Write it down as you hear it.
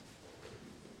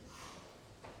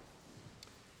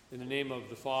In the name of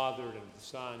the Father, and of the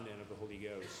Son, and of the Holy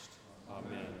Ghost.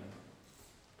 Amen.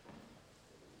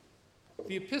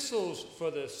 The epistles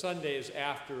for the Sundays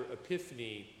after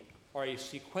Epiphany are a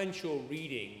sequential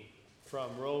reading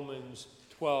from Romans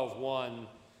 12:1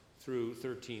 through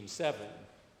 13:7.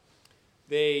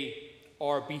 They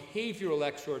are behavioral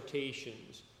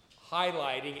exhortations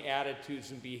highlighting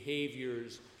attitudes and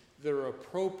behaviors that are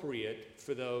appropriate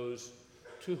for those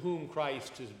to whom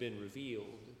Christ has been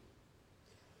revealed.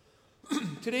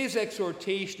 Today's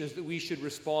exhortation is that we should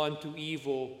respond to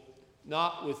evil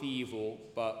not with evil,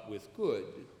 but with good.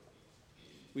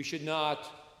 We should not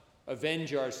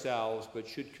avenge ourselves, but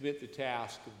should commit the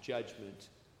task of judgment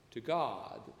to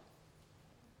God.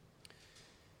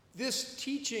 This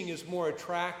teaching is more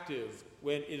attractive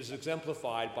when it is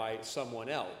exemplified by someone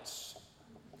else.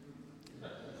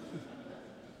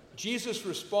 Jesus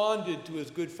responded to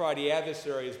his Good Friday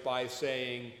adversaries by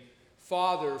saying,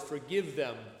 "Father, forgive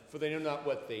them, for they know not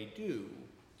what they do."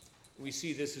 We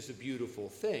see this as a beautiful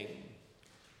thing.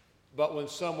 But when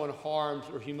someone harms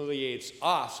or humiliates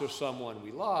us or someone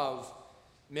we love,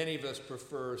 many of us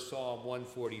prefer Psalm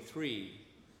 143,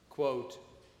 quote,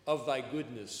 "Of thy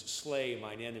goodness slay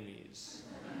mine enemies."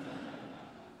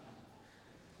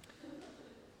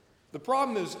 The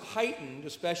problem is heightened,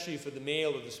 especially for the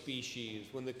male of the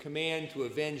species, when the command to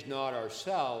avenge not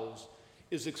ourselves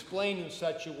is explained in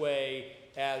such a way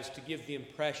as to give the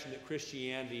impression that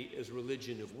Christianity is a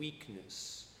religion of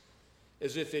weakness,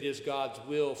 as if it is God's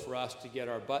will for us to get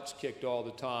our butts kicked all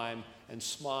the time and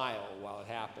smile while it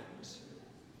happens.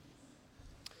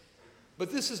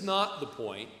 But this is not the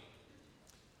point.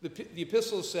 The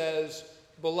epistle says,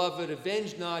 "Beloved,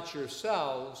 avenge not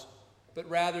yourselves, but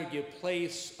rather give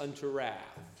place unto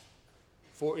wrath.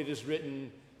 For it is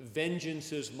written,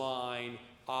 Vengeance is mine,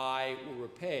 I will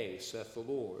repay, saith the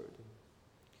Lord."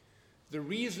 The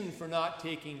reason for not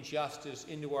taking justice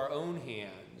into our own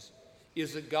hands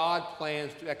is that God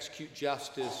plans to execute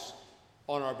justice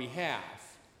on our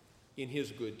behalf in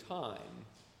his good time.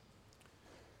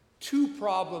 Two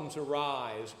problems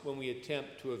arise when we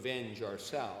attempt to avenge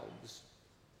ourselves.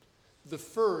 The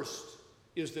first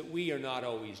is that we are not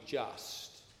always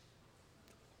just.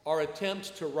 Our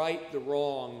attempts to right the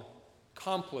wrong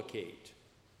complicate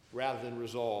rather than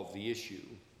resolve the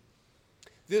issue.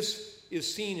 This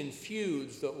is seen in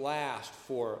feuds that last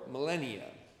for millennia.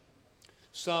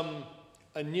 Some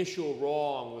initial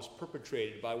wrong was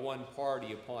perpetrated by one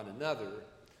party upon another,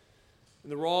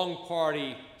 and the wrong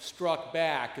party struck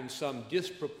back in some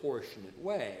disproportionate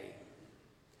way,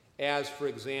 as, for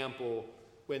example,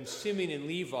 when Simeon and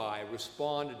Levi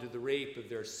responded to the rape of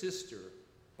their sister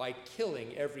by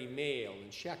killing every male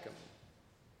in Shechem.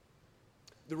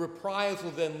 The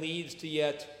reprisal then leads to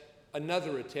yet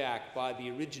another attack by the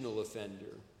original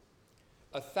offender.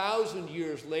 1,000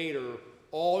 years later,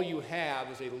 all you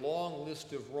have is a long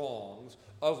list of wrongs,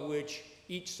 of which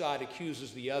each side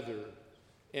accuses the other,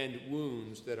 and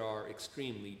wounds that are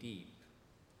extremely deep.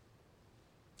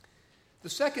 The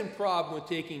second problem with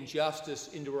taking justice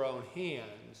into our own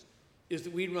hands is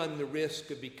that we run the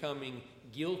risk of becoming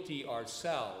guilty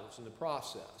ourselves in the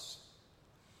process.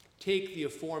 Take the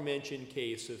aforementioned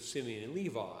case of Simeon and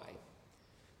Levi.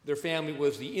 Their family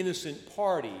was the innocent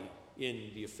party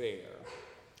in the affair.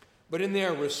 But in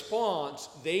their response,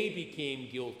 they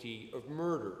became guilty of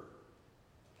murder.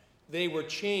 They were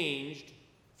changed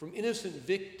from innocent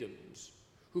victims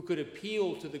who could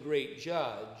appeal to the great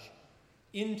judge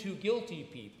into guilty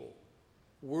people,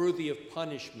 worthy of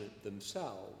punishment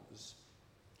themselves.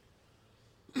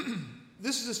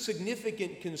 This is a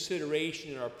significant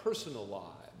consideration in our personal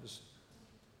lives.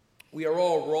 We are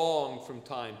all wrong from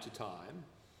time to time.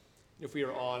 If we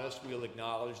are honest, we'll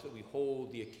acknowledge that we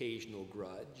hold the occasional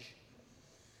grudge.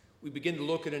 We begin to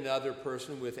look at another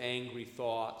person with angry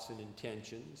thoughts and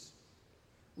intentions.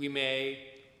 We may,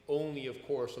 only of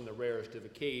course on the rarest of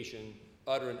occasion,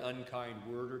 utter an unkind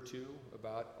word or two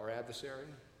about our adversary.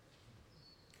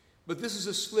 But this is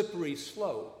a slippery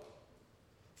slope.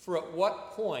 For at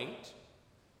what point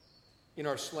in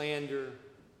our slander,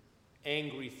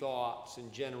 angry thoughts,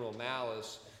 and general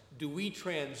malice do we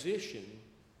transition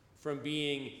from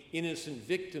being innocent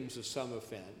victims of some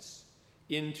offense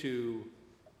into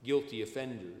guilty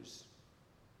offenders?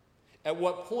 At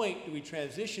what point do we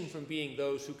transition from being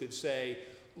those who could say,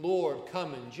 "Lord,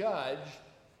 come and judge,"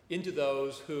 into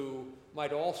those who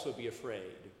might also be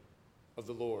afraid of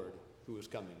the Lord who is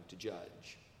coming to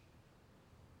judge?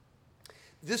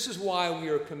 This is why we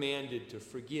are commanded to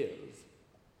forgive.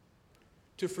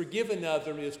 To forgive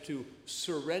another is to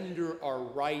surrender our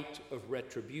right of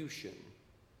retribution.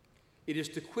 It is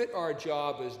to quit our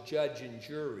job as judge and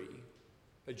jury,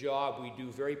 a job we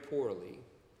do very poorly,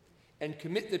 and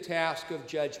commit the task of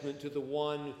judgment to the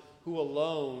one who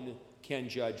alone can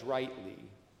judge rightly.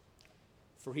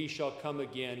 For he shall come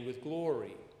again with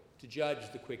glory to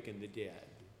judge the quick and the dead.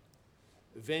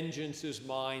 Vengeance is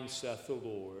mine, saith the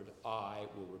Lord, I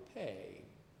will repay.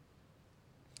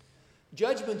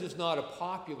 Judgment is not a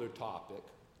popular topic.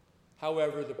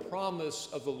 However, the promise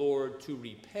of the Lord to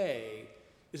repay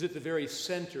is at the very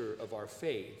center of our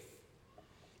faith.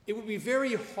 It would be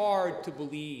very hard to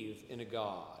believe in a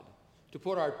God, to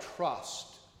put our trust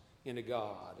in a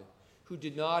God who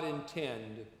did not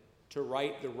intend to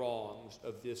right the wrongs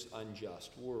of this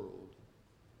unjust world.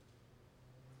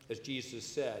 As Jesus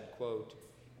said, quote,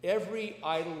 every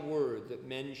idle word that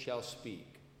men shall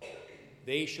speak,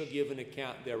 they shall give an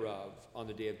account thereof on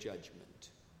the day of judgment.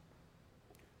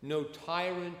 No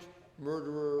tyrant,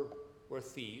 murderer, or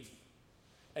thief,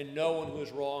 and no one who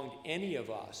has wronged any of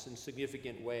us in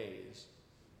significant ways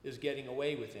is getting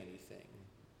away with anything.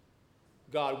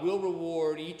 God will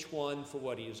reward each one for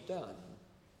what he has done.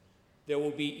 There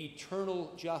will be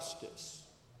eternal justice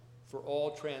for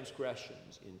all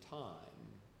transgressions in time.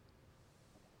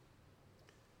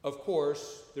 Of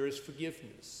course, there is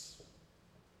forgiveness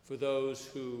for those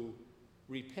who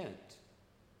repent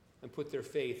and put their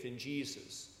faith in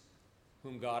Jesus,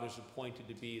 whom God has appointed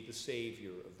to be the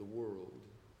Savior of the world.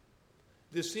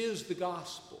 This is the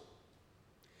gospel.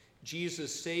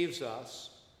 Jesus saves us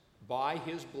by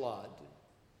his blood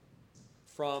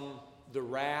from the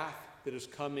wrath that is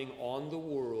coming on the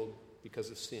world because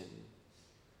of sin.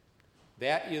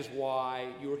 That is why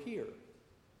you're here.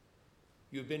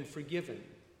 You've been forgiven.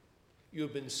 You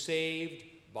have been saved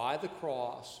by the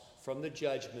cross from the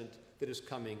judgment that is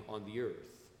coming on the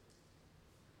earth.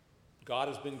 God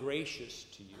has been gracious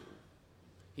to you.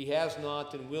 He has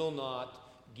not and will not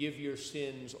give your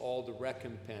sins all the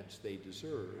recompense they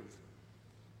deserve.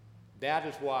 That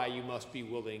is why you must be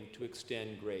willing to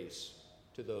extend grace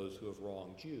to those who have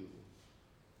wronged you.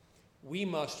 We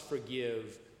must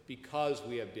forgive because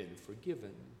we have been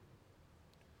forgiven.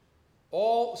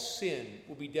 All sin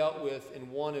will be dealt with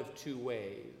in one of two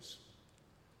ways,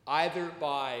 either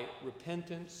by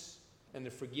repentance and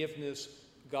the forgiveness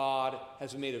God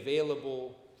has made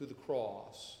available through the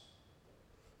cross,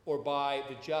 or by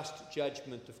the just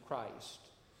judgment of Christ,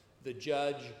 the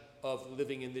judge of the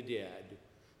living and the dead,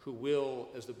 who will,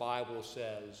 as the Bible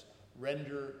says,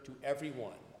 render to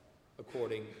everyone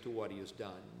according to what he has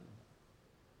done.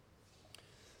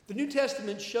 The New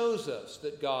Testament shows us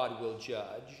that God will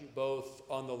judge, both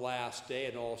on the last day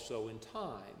and also in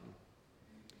time.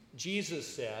 Jesus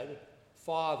said,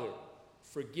 Father,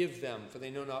 forgive them, for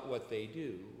they know not what they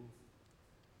do.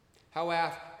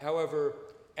 However,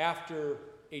 after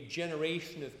a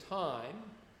generation of time,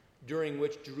 during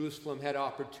which Jerusalem had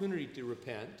opportunity to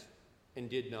repent and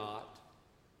did not,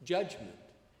 judgment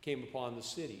came upon the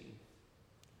city.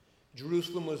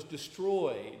 Jerusalem was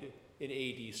destroyed in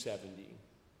AD 70,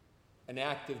 an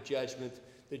act of judgment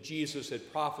that Jesus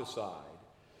had prophesied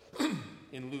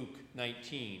in Luke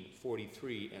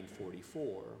 19:43 and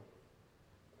 44.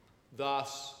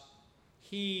 Thus,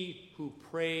 he who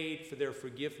prayed for their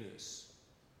forgiveness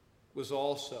was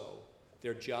also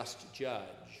their just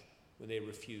judge when they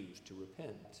refused to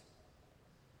repent.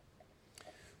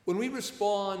 When we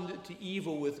respond to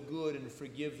evil with good and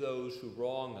forgive those who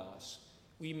wrong us,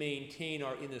 we maintain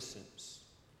our innocence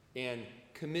and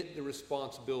commit the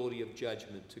responsibility of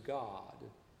judgment to God.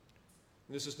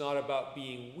 And this is not about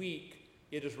being weak,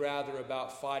 it is rather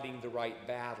about fighting the right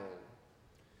battle.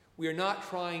 We are not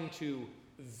trying to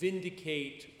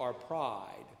vindicate our pride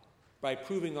by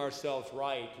proving ourselves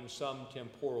right in some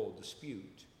temporal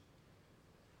dispute.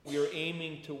 We are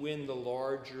aiming to win the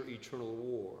larger eternal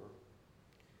war.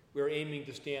 We are aiming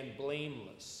to stand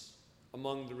blameless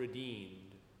among the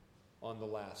redeemed on the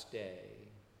last day.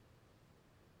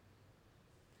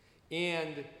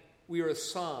 And we are a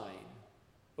sign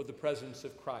of the presence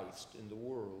of Christ in the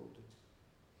world.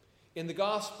 In the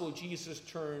gospel, Jesus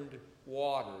turned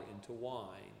water into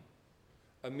wine,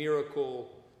 a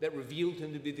miracle that revealed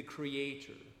him to be the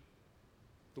creator,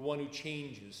 the one who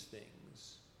changes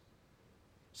things.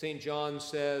 St. John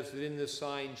says that in this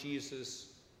sign, Jesus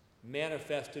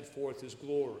manifested forth his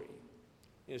glory,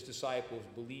 and his disciples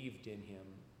believed in him.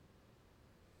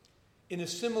 In a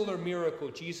similar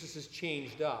miracle, Jesus has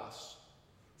changed us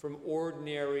from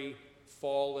ordinary,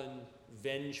 fallen,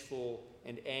 vengeful,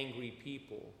 and angry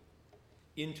people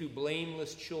into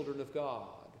blameless children of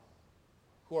God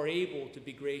who are able to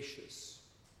be gracious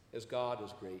as God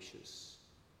is gracious.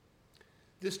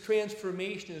 This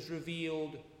transformation is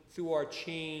revealed through our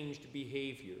changed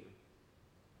behavior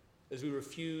as we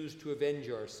refuse to avenge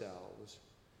ourselves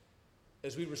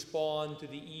as we respond to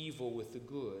the evil with the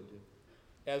good,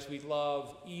 as we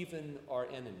love even our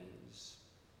enemies.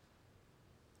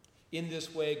 In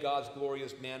this way, God's glory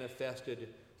is manifested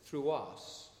through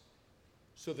us,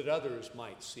 so that others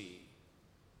might see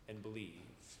and believe.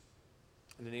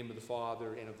 In the name of the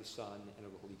Father, and of the Son, and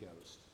of the Holy Ghost.